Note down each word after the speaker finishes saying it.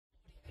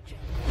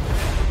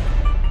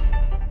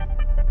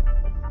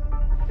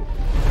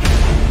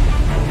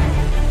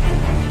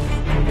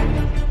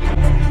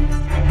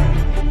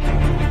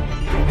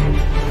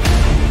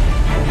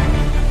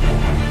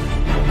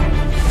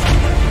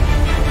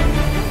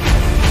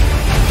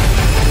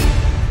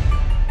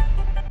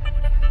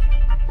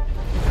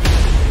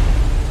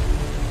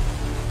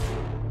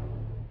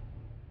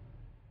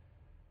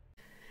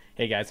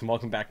Hey guys, and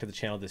welcome back to the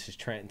channel. This is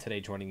Trent, and today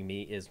joining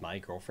me is my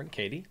girlfriend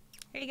Katie.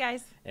 Hey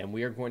guys. And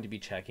we are going to be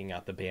checking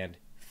out the band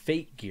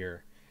Fate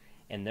Gear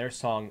and their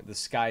song The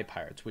Sky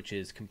Pirates, which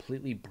is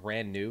completely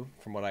brand new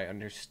from what I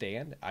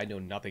understand. I know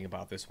nothing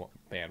about this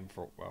band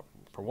for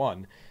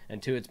one,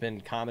 and two, it's been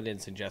commented and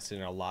suggested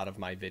in a lot of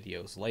my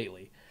videos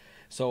lately.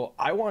 So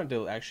I wanted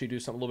to actually do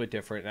something a little bit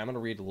different, and I'm going to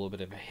read a little bit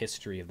of a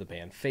history of the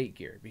band Fate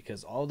Gear,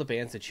 because all the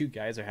bands that you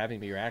guys are having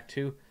me react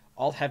to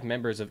all have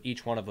members of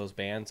each one of those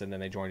bands, and then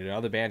they joined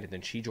another band, and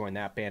then she joined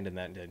that band, and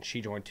then she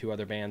joined two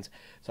other bands.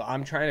 So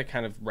I'm trying to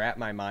kind of wrap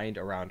my mind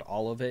around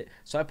all of it.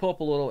 So I pull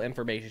up a little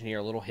information here,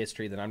 a little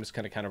history that I'm just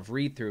going to kind of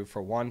read through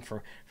for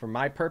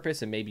my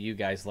purpose, and maybe you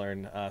guys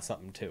learn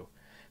something too.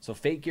 So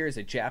Fate Gear is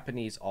a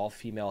Japanese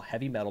all-female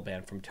heavy metal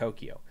band from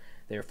Tokyo.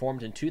 They were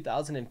formed in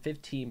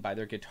 2015 by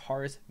their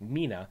guitarist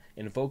Mina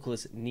and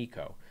vocalist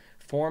Nico.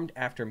 Formed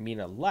after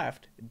Mina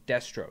left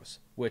Destros,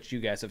 which you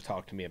guys have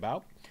talked to me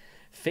about.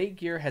 Fate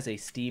Gear has a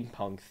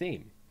steampunk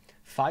theme.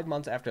 5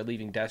 months after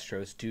leaving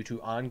Destros due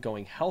to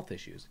ongoing health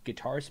issues,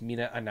 guitarist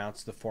Mina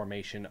announced the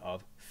formation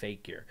of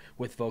Fate Gear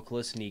with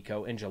vocalist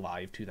Nico in July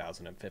of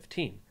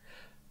 2015.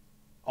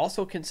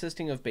 Also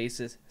consisting of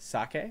bassist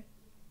Sake.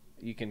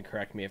 You can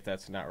correct me if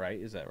that's not right.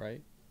 Is that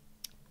right?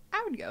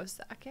 I would go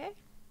Sake.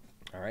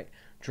 All right.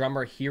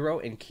 Drummer Hiro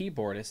and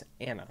keyboardist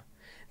Anna.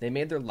 They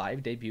made their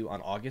live debut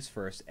on August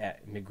 1st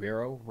at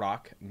Meguro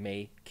Rock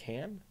May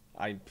Can.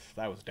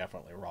 That was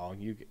definitely wrong.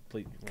 You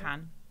please.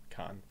 Con.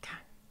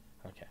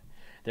 Okay.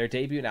 Their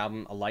debut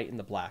album, A Light in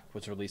the Black,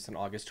 was released on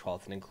August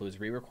 12th and includes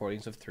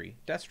re-recordings of 3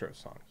 Destro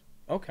songs.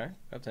 Okay,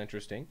 that's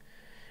interesting.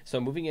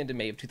 So moving into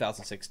May of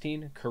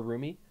 2016,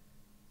 Kurumi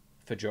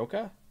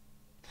Fujioka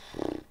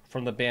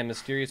from the band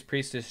Mysterious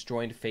Priestess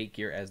joined Fate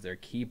Gear as their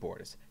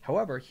keyboardist.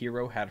 However,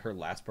 Hiro had her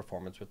last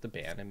performance with the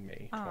band in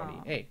May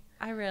 28th.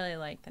 I really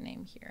like the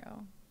name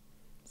Hiro,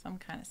 so I'm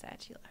kind of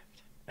sad she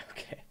left.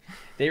 Okay.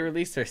 They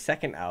released their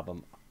second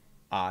album,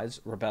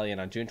 Oz Rebellion,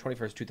 on June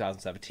 21st,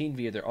 2017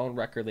 via their own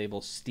record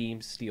label,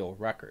 Steam Steel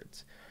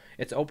Records.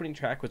 Its opening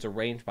track was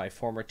arranged by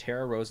former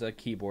Terra Rosa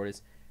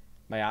keyboardist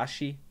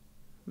Masashi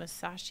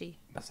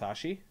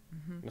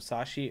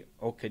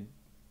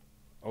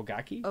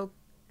Okagi?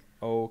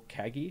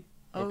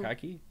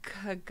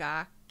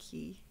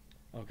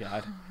 Oh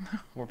god,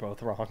 we're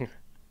both wrong.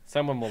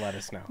 Someone will let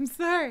us know. I'm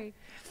sorry.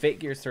 Fate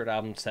Gear's third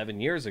album,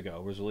 7 years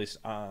ago, was released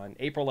on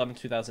April 11,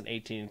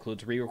 2018.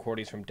 Includes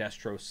re-recordings from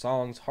Destro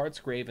songs,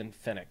 Heartsgrave, and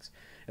Phoenix.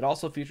 It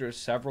also features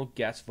several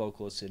guest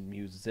vocalists and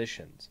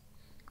musicians.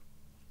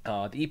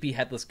 The EP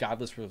Headless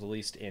Godless was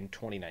released in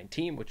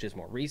 2019, which is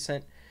more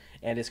recent,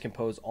 and is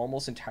composed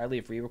almost entirely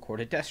of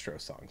re-recorded Destro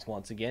songs.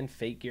 Once again,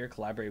 Fate Gear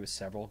collaborated with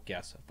several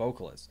guest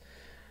vocalists.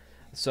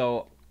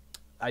 So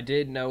I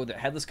did know that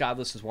Headless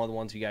Godless is one of the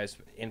ones you guys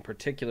in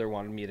particular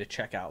wanted me to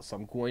check out, so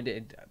I'm going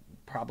to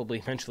probably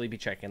eventually be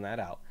checking that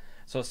out.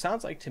 So it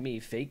sounds like to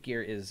me Fate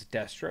Gear is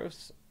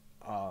Destros,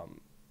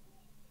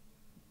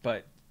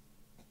 but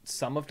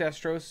some of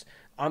Destros.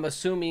 I'm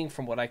assuming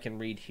from what I can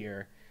read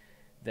here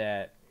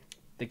that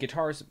the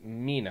guitarist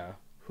Mina,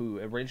 who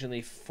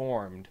originally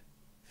formed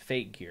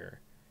Fate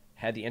Gear,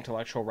 had the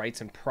intellectual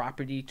rights and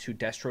property to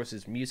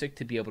Destros' music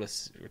to be able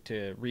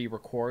to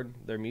re-record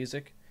their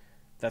music.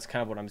 That's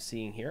kind of what I'm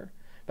seeing here.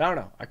 But I don't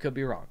know. I could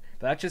be wrong.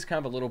 But that's just kind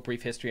of a little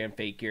brief history on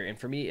Fate Gear. And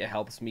for me, it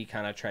helps me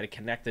kind of try to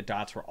connect the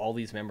dots where all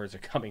these members are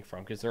coming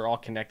from, because they're all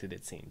connected,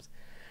 it seems.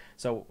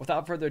 So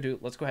without further ado,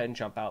 let's go ahead and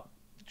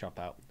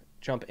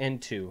jump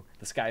into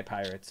The Sky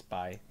Pirates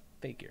by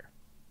Fate Gear.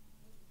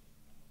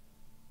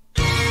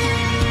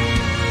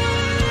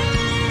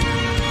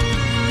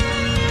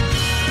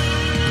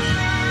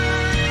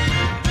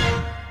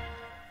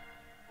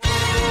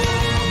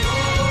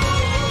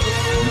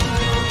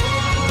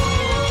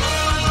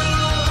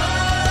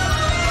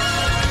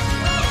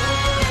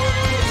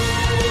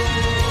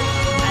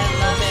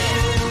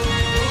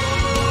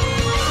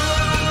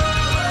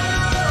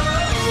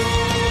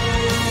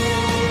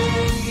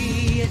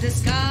 The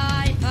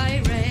sky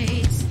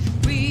pirates,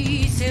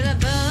 we sail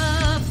above.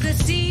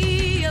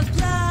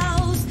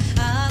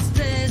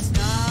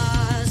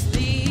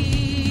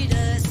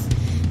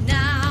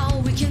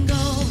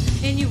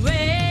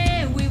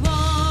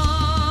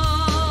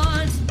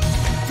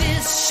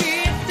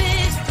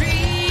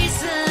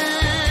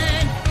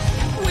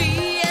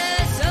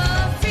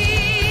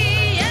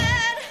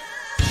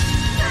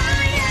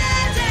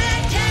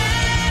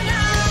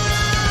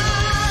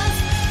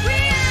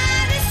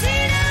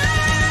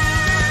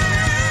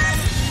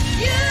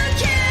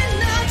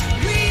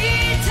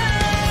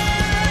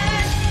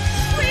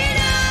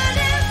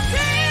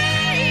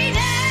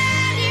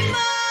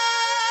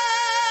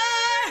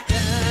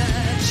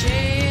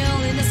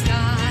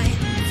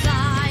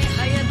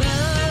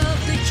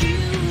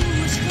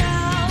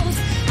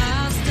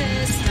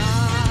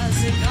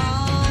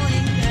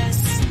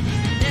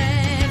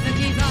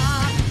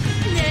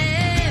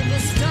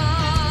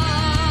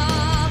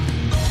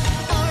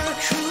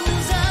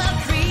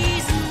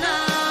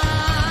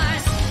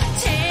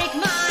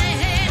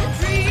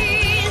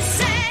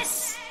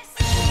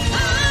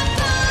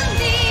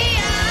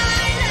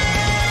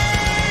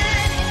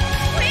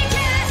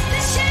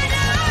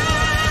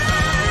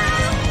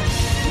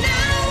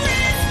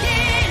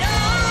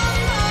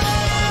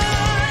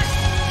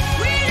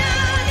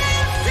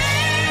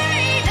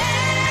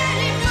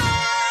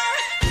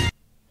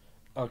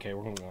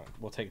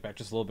 we'll take it back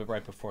just a little bit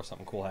right before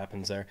something cool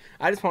happens there.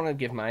 I just want to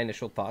give my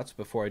initial thoughts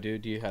before I do.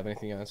 Do you have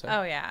anything you want to say?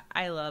 Oh yeah,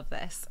 I love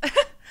this.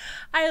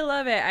 I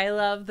love it. I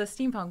love the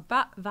steampunk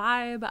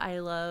vibe. I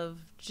love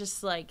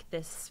just like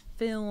this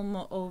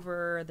film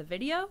over the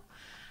video.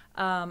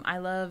 I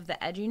love the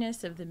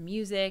edginess of the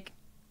music.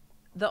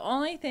 The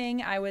only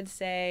thing I would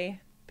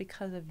say,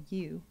 because of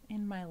you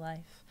in my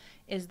life,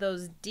 is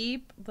those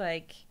deep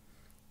like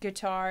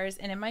guitars,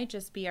 and it might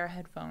just be our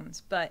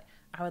headphones, but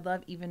I would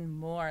love even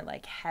more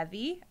like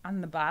heavy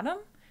on the bottom.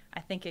 I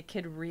think it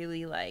could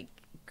really like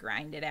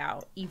grind it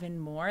out even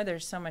more.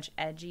 There's so much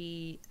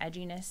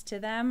edginess to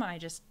them.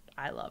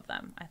 I love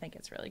them. I think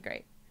it's really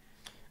great.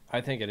 I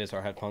think it is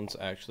our headphones,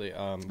 actually.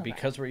 Okay.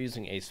 Because we're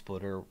using a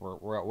splitter,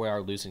 we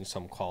are losing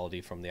some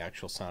quality from the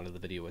actual sound of the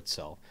video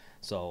itself.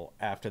 So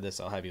after this,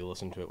 I'll have you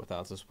listen to it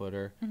without the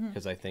splitter,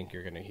 because I think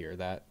you're going to hear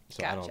that.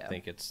 So gotcha. I don't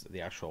think it's the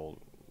actual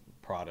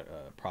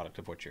product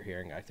of what you're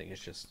hearing. I think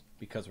it's just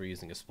because we're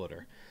using a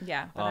splitter.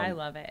 Yeah, but I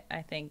love it.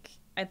 I think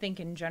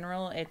in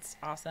general it's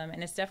awesome,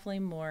 and it's definitely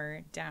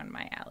more down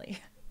my alley.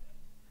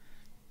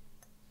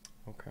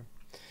 Okay.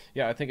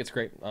 Yeah, I think it's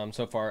great.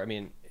 So far, I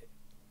mean,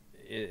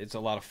 it's a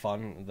lot of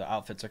fun. The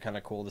outfits are kind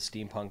of cool. The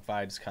steampunk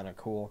vibe's kind of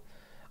cool.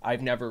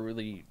 I've never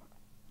really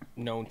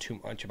known too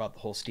much about the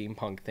whole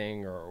steampunk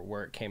thing, or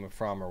where it came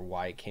from, or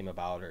why it came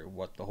about, or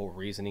what the whole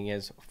reasoning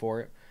is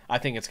for it. I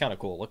think it's kind of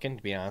cool looking,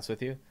 to be honest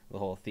with you. The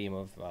whole theme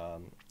of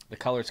the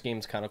color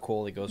scheme's kind of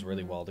cool. It goes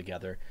really well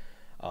together.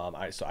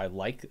 I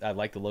like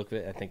the look of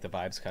it. I think the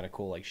vibe's kind of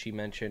cool. Like she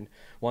mentioned,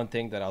 one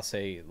thing that I'll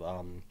say,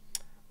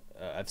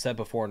 I've said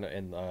before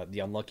in the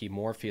Unlucky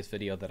Morpheus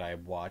video that I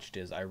watched,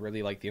 is I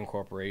really like the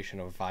incorporation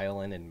of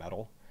violin and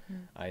metal.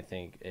 I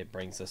think it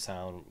brings the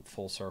sound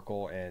full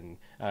circle. And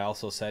I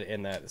also said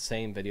in that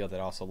same video that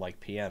I also like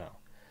piano.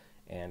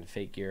 And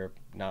Fake Gear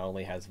not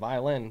only has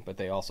violin, but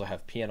they also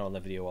have piano in the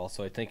video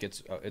also. I think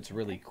it's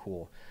really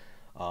cool.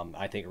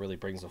 I think it really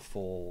brings a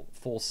full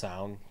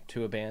sound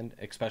to a band,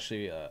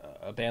 especially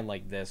a band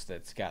like this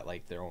that's got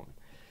like their own,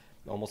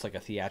 almost like a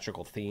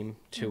theatrical theme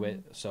to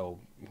it. So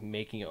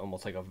making it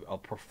almost like a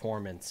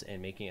performance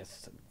and making it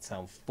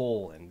sound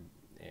full and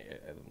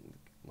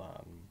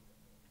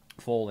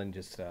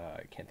just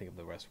I can't think of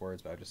the rest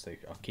words, but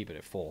I'll keep it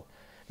at full.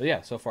 But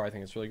yeah, so far I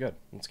think it's really good.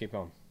 Let's keep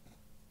going.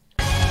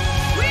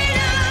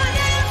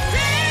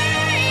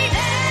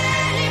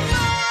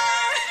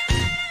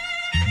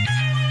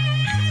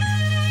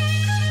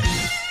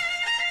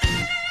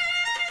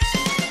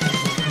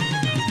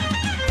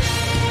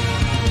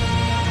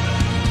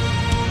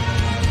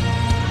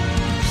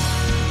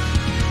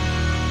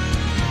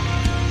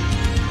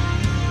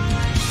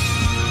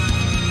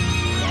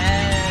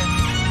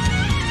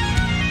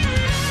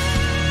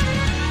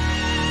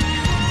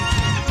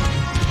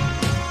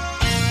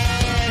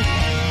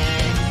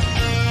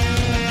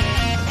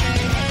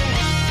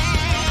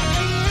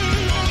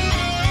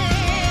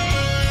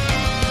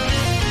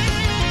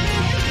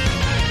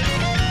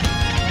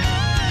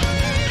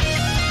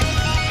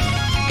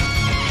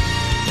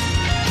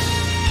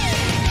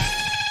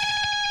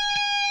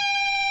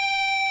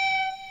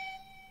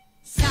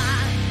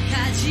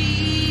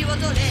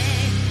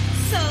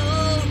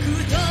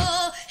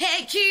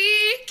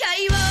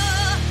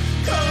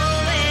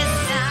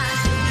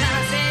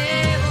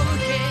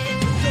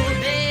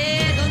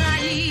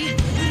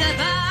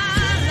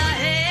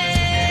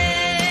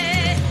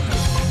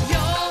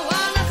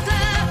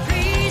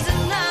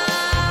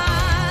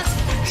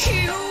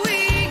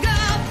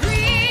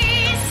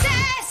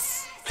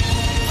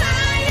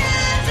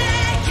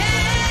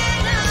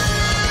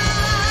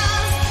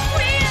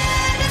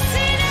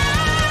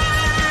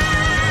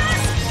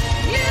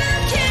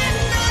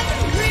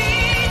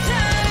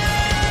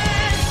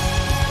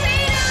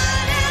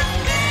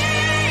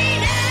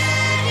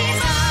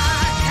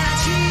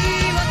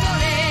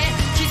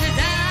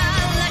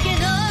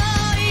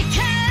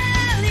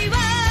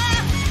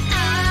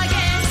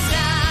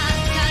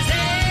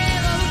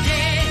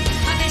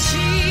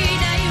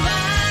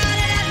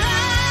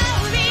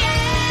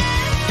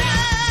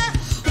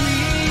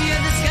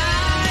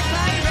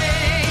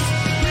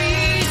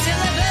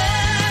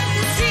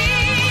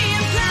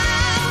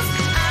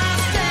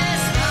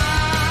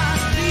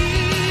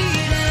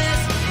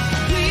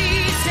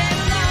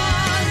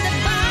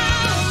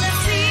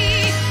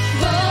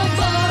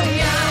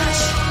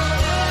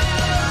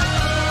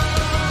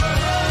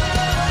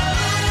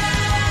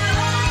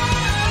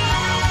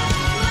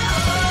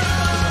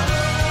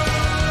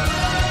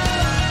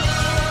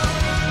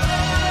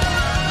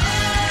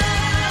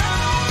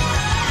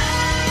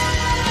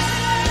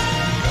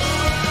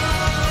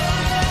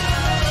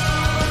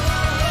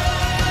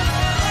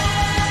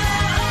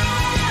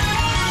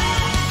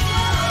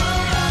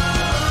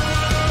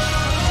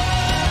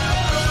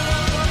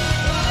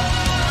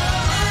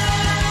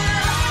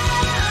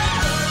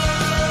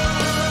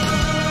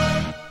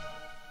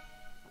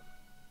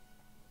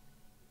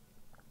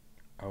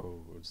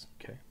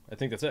 I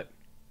think that's it.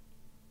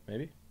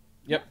 Maybe?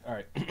 Yep. All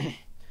right.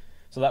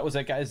 So that was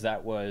it, guys.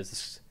 That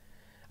was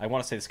I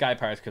want to say the Sky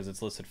Pirates because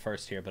it's listed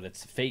first here, but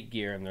it's Fate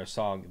Gear and their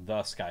song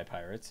The Sky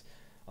Pirates.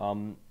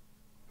 Whoa.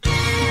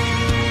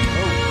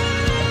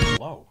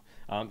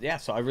 Yeah,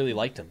 so I really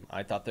liked them.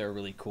 I thought they were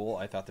really cool.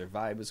 I thought their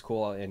vibe was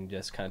cool, and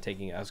just kind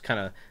of I was kind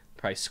of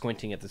probably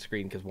squinting at the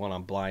screen because, one,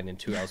 I'm blind, and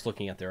two, I was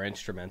looking at their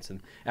instruments,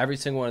 and every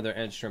single one of their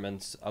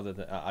instruments, other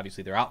than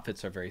obviously their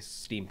outfits are very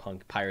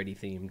steampunk, piratey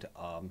themed,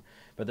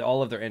 but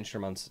all of their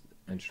instruments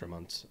are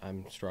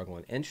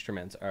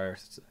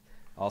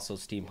also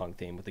steampunk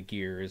themed with the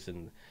gears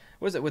and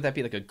what is it? Would that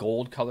be like a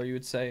gold color? You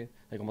would say,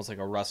 like almost like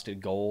a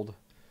rusted gold.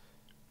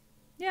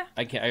 Yeah.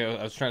 I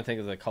was trying to think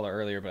of the color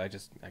earlier, but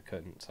I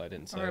couldn't, so I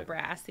didn't say it. Or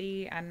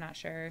brassy. I'm not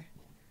sure.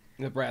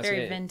 The brassy.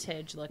 Very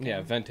vintage looking.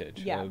 Yeah,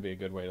 vintage. Yeah. That would be a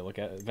good way to look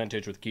at it.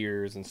 Vintage with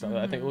gears and stuff.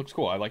 I think it looks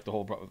cool. I like the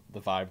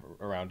vibe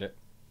around it.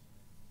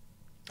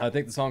 I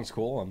think the song's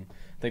cool. I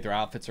think their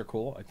outfits are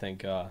cool. I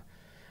think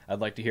I'd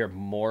like to hear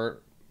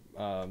more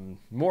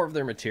of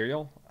their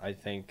material. I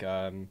think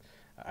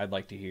I'd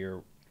like to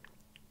hear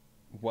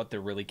what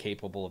they're really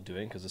capable of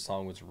doing because the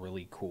song was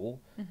really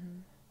cool.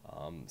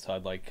 So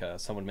I'd like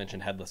someone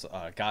mentioned Headless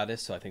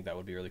Goddess, so I think that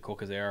would be really cool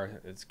because they're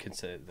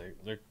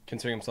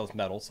considering themselves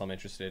metal. So I'm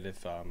interested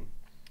if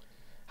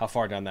how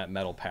far down that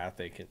metal path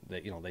they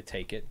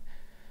take it.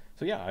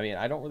 So yeah, I mean,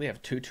 I don't really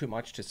have too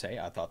much to say.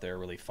 I thought they were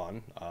really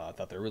fun. I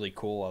thought they were really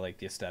cool. I like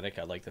the aesthetic.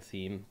 I like the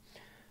theme.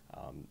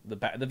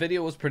 The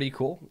video was pretty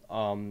cool.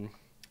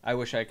 I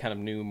wish I kind of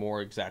knew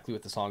more exactly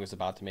what the song is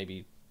about to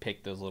maybe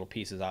pick those little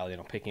pieces out,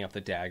 picking up the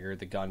dagger,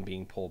 the gun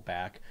being pulled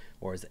back,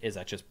 or is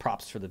that just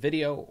props for the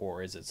video,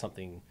 or is it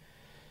something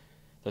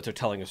that they're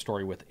telling a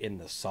story within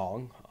the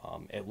song?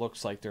 It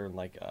looks like they're in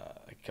like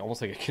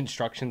almost like a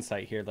construction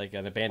site here, like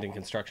an abandoned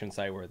construction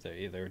site where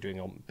they're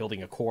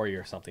building a quarry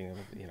or something.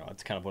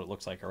 It's kind of what it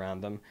looks like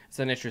around them. It's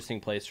an interesting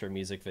place for a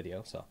music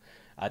video, so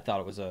I thought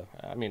it was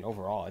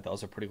overall I thought it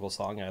was a pretty cool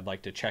song, and I'd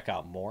like to check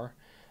out more.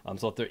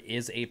 So if there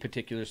is a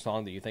particular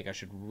song that you think I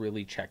should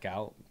really check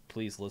out,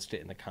 please list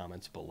it in the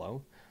comments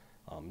below.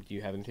 Do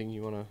you have anything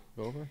you want to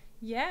go over?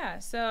 Yeah,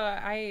 so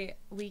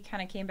we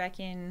kind of came back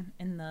in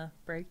the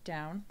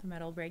breakdown, the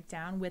metal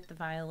breakdown with the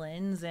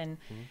violins and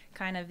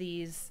kind of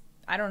these,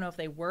 I don't know if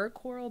they were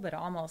choral, but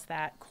almost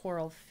that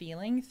choral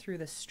feeling through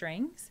the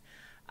strings.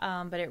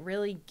 But it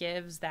really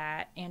gives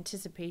that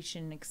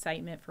anticipation and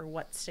excitement for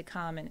what's to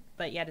come,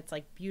 but yet it's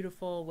like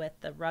beautiful with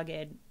the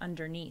rugged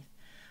underneath.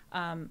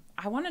 I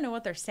want to know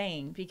what they're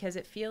saying because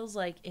it feels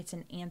like it's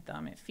an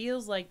anthem. It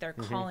feels like they're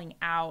calling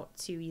out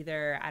to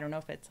either, I don't know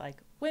if it's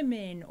like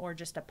women or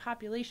just a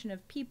population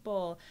of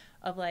people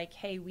of like,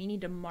 hey, we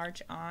need to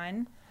march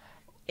on.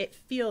 It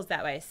feels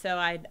that way. So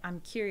I'm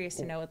curious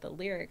to know what the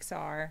lyrics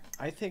are.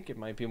 I think it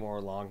might be more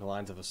along the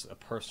lines of a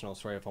personal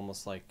story of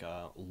almost like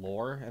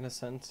lore in a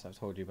sense. I've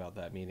told you about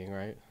that meaning,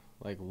 right?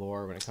 Like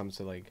lore when it comes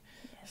to like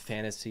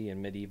fantasy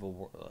and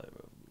medieval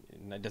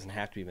it doesn't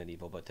have to be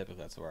medieval, but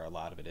typically that's where a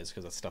lot of it is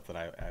because it's stuff that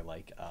I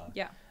like.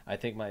 Yeah. I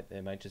think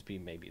it might just be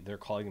maybe they're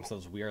calling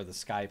themselves We Are the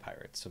Sky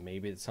Pirates, so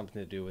maybe it's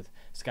something to do with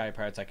Sky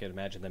Pirates. I could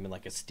imagine them in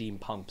like a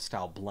steampunk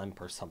style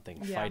blimp or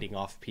something, fighting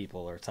off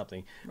people or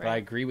something. Right. But I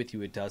agree with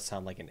you; it does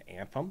sound like an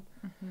anthem.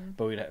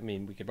 But we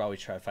could probably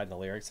try to find the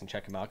lyrics and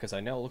check them out because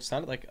I know it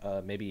sounded like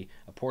maybe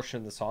a portion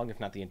of the song, if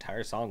not the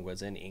entire song,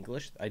 was in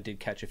English. I did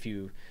catch a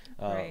few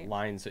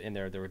lines in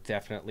there that were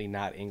definitely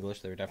not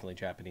English; they were definitely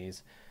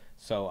Japanese.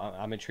 So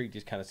I'm intrigued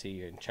to kind of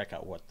see and check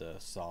out what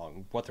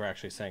they're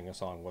actually saying in the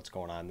song, what's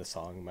going on in the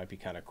song. It might be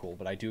kind of cool,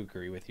 but I do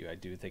agree with you. I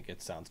do think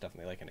it sounds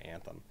definitely like an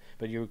anthem.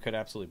 But you could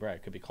absolutely, right,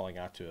 it could be calling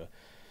out to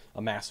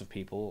a mass of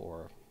people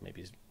or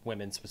maybe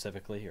women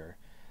specifically,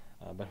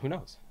 but who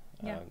knows?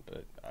 Yeah.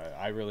 But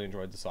I really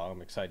enjoyed the song.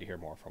 I'm excited to hear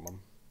more from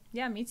them.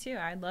 Yeah, me too.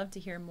 I'd love to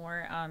hear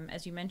more.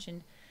 As you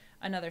mentioned,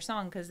 another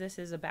song because this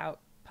is about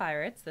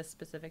pirates, this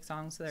specific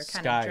song, so they're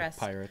kind of dressed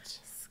Sky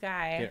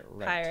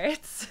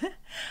Pirates.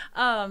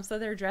 So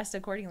they're dressed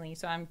accordingly.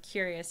 So I'm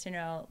curious to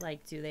know,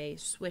 like, do they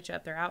switch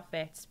up their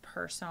outfits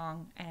per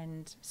song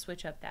and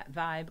switch up that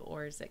vibe,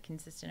 or is it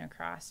consistent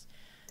across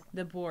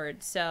the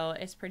board? So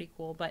it's pretty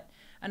cool. But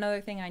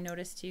another thing I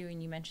noticed too,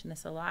 and you mentioned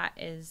this a lot,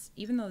 is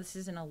even though this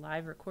isn't a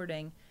live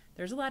recording,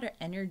 there's a lot of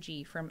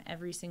energy from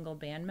every single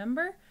band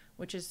member,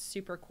 which is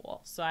super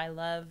cool. So I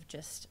love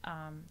just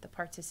the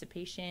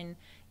participation.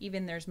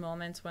 Even there's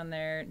moments when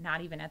they're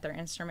not even at their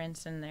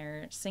instruments and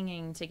they're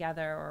singing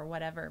together or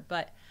whatever,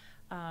 but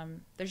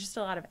there's just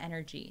a lot of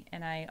energy,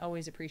 and I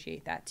always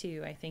appreciate that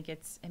too. I think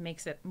it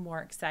makes it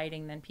more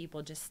exciting than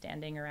people just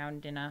standing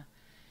around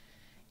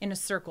in a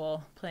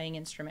circle playing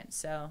instruments.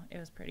 So it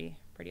was pretty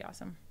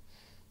awesome.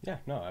 Yeah,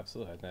 no,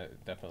 absolutely. I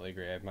definitely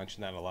agree. I've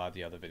mentioned that in a lot of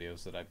the other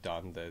videos that I've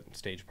done. The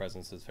stage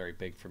presence is very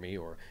big for me,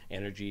 or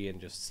energy,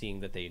 and just seeing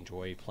that they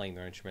enjoy playing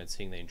their instruments,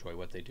 seeing they enjoy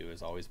what they do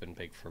has always been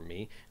big for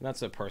me. And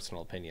that's a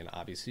personal opinion.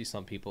 Obviously,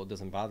 some people, it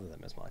doesn't bother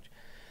them as much.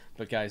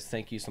 But guys,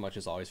 thank you so much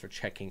as always for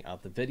checking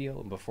out the video.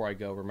 And before I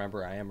go,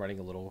 remember I am running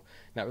a little,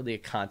 not really a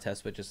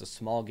contest, but just a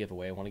small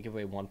giveaway. I want to give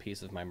away one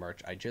piece of my merch.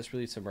 I just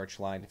released a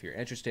merch line. If you're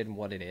interested in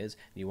what it is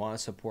and you want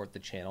to support the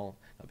channel,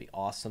 that'd be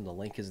awesome. The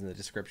link is in the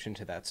description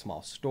to that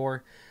small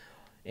store.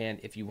 And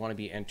if you want to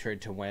be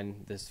entered to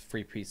win this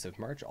free piece of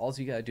merch, all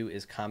you got to do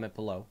is comment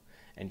below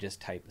and just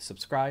type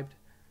subscribed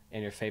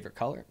and your favorite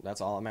color.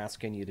 That's all I'm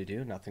asking you to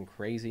do. Nothing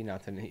crazy,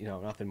 nothing, you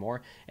know, nothing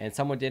more. And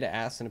someone did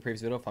ask in a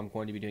previous video if I'm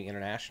going to be doing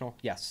international.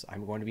 Yes,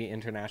 I'm going to be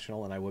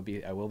international, and I will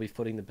be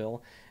footing the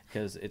bill,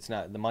 because it's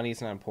not, the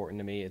money's not important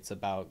to me. It's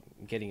about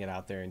getting it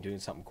out there and doing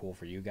something cool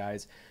for you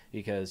guys.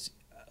 Because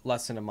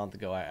less than a month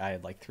ago, I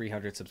had like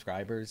 300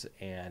 subscribers,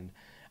 and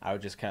I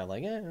was just kind of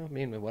like, I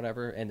mean,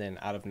 whatever. And then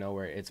out of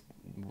nowhere, it's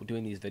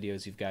doing these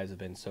videos. You guys have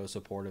been so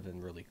supportive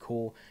and really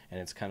cool,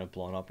 and it's kind of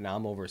blown up. Now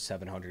I'm over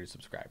 700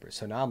 subscribers.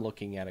 So now I'm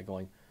looking at it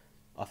going,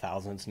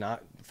 1,000's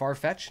not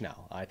far-fetched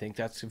now. I think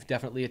that's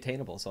definitely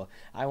attainable. So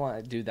I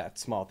want to do that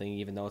small thing,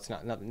 even though it's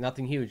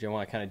nothing huge. I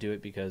want to kind of do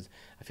it because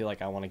I feel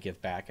like I want to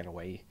give back in a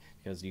way,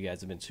 because you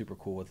guys have been super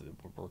cool with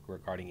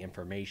regarding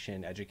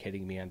information,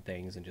 educating me on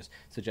things, and just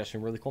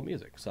suggesting really cool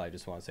music. So I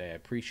just want to say I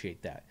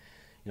appreciate that.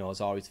 You know,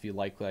 as always, if you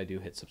like what I do,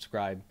 hit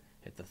subscribe,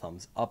 hit the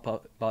thumbs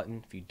up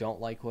button. If you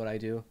don't like what I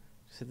do,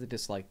 just hit the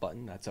dislike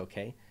button. That's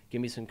okay.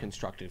 Give me some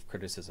constructive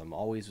criticism.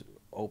 Always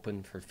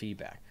open for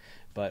feedback.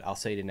 But I'll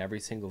say it in every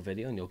single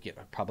video, and you'll get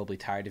probably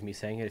tired of me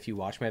saying it if you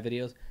watch my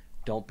videos.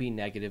 Don't be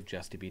negative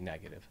just to be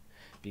negative,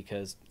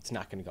 because it's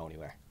not going to go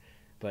anywhere.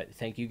 But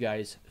thank you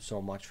guys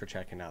so much for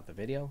checking out the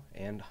video,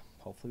 and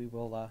hopefully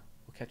we'll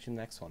catch you in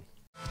the next one.